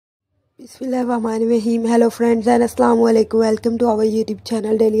Bismillahirrahmanirrahim. Hello friends and assalamu alaikum. Welcome to our YouTube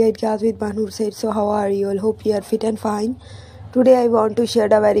channel Daily Ideas with Banur said. So how are you all? Hope you are fit and fine. Today I want to share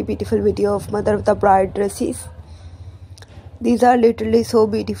a very beautiful video of mother of the bride dresses. These are literally so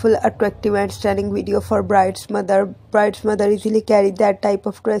beautiful, attractive and stunning video for bride's mother. Bride's mother easily carry that type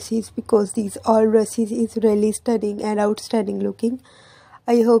of dresses because these all dresses is really stunning and outstanding looking.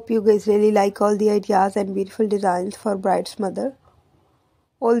 I hope you guys really like all the ideas and beautiful designs for bride's mother.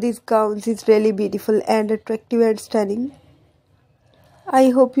 All these gowns is really beautiful and attractive and stunning. I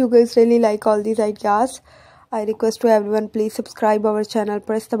hope you guys really like all these ideas. I request to everyone, please subscribe our channel,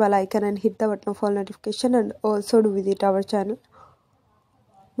 press the bell icon and hit the button for notification, and also do visit our channel.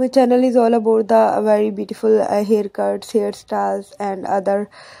 My channel is all about the very beautiful haircuts, hairstyles and other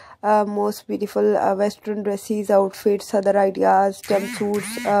most beautiful western dresses, outfits, other ideas,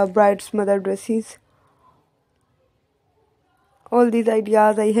 jumpsuits, bride's mother dresses. All these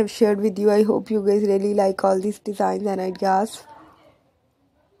ideas I have shared with you. I hope you guys really like all these designs and ideas.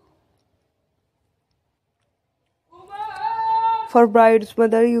 For bride's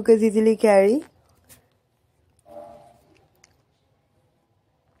mother, you guys easily carry.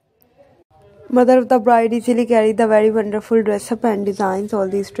 Mother of the bride easily carry the very wonderful dress up and designs. All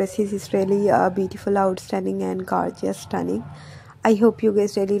these dresses is really beautiful, outstanding and gorgeous, stunning. I hope you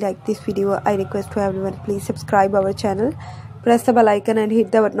guys really like this video. I request to everyone, please subscribe our channel, press the bell icon and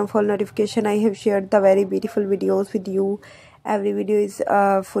hit the button for notification. I have shared the very beautiful videos with you. Every video is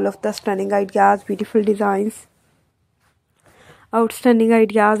full of the stunning ideas, beautiful designs, outstanding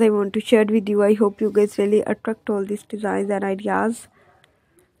ideas I want to share with you. I hope you guys really attract all these designs and ideas.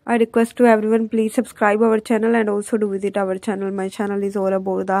 I request to everyone, please subscribe our channel and also do visit our channel. My channel is all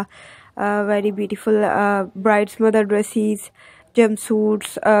about the very beautiful bride's mother dresses,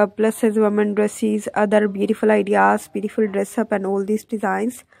 jumpsuits, plus size women dresses, other beautiful ideas, beautiful dress up and all these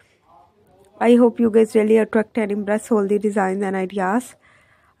designs. I hope you guys really attract and impress all the designs and ideas.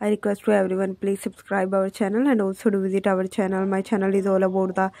 I request to everyone, please subscribe our channel and also do visit our channel. My channel is all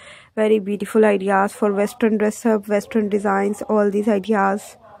about the very beautiful ideas for western dress up, western designs, all these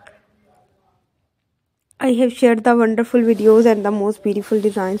ideas. I have shared the wonderful videos and the most beautiful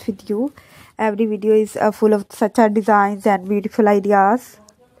designs with you. Every video is full of such designs and beautiful ideas.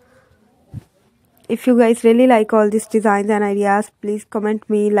 If you guys really like all these designs and ideas, please comment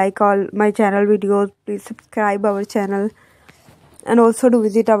me, like all my channel videos, please subscribe our channel and also do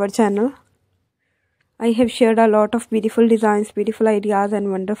visit our channel. I have shared a lot of beautiful designs, beautiful ideas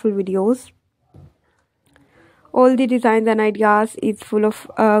and wonderful videos. All the designs and ideas is full of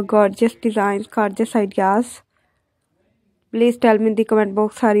gorgeous designs, gorgeous ideas. Please tell me in the comment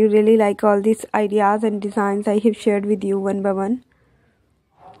box, are you really like all these ideas and designs I have shared with you one by one.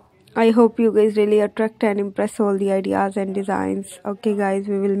 I hope you guys really attract and impress all the ideas and designs. Okay guys,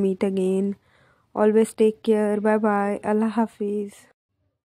 we will meet again. Always take care. Bye bye. Allah Hafiz.